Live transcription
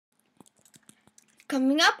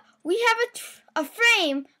coming up, we have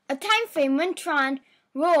a time frame when Tron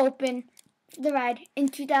will open the ride in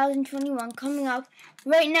 2021 coming up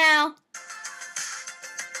right now.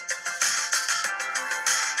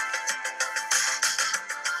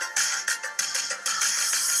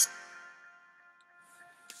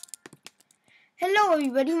 Hello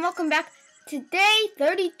everybody, welcome back to day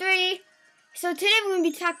 33. So today we're going to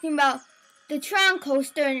be talking about the Tron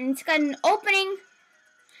coaster, and it's got an opening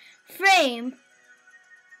frame.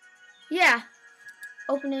 Yeah,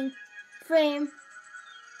 opening frame.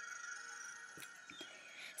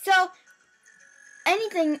 So,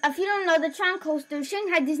 if you don't know, the Tron coaster,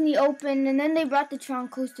 Shanghai Disney opened, and then they brought the Tron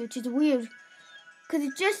coaster, which is weird, because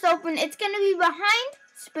it just opened. It's going to be behind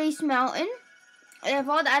Space Mountain. I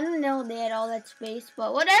don't know they had all that space,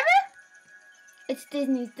 but whatever. It's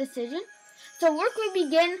Disney's decision. So work will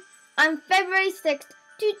begin on February 6th,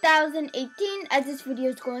 2018. As this video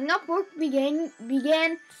is going up, work began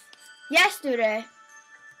yesterday.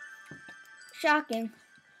 Shocking.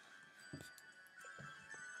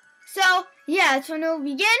 So yeah, that's when it will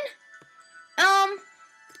begin.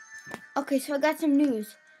 Okay, so I got some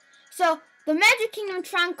news. So the Magic Kingdom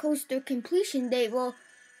Tron coaster completion date will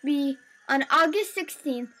be on August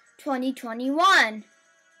 16th, 2021.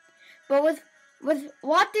 But with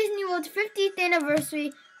Walt Disney World's 50th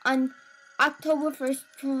anniversary on October 1st,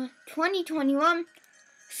 2021.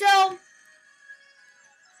 So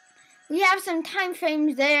we have some time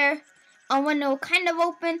frames there on when it will kind of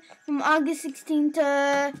open, from August 16th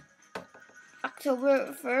to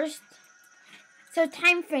October 1st. So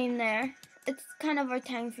time frame there. It's kind of our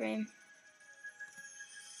time frame.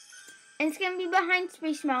 And it's going to be behind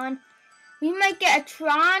Space Mountain. We might get a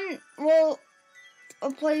Tron will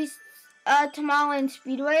replace Tomorrowland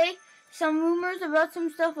Speedway. Some rumors about some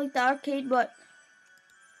stuff like the arcade, but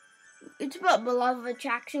it's about beloved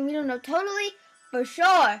attraction. We don't know totally for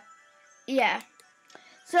sure. Yeah.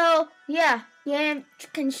 So yeah,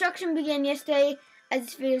 construction began yesterday as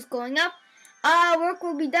this video is going up. Work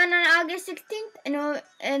will be done on August 16th,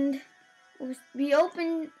 and will be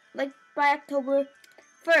open like by October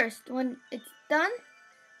 1st when it's done.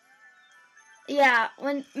 Yeah,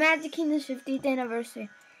 when Magic Kingdom's 50th anniversary.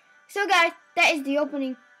 So guys, that is the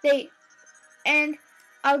opening date. And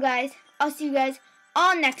I'll see you guys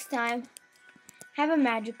all next time. Have a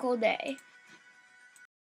magical day.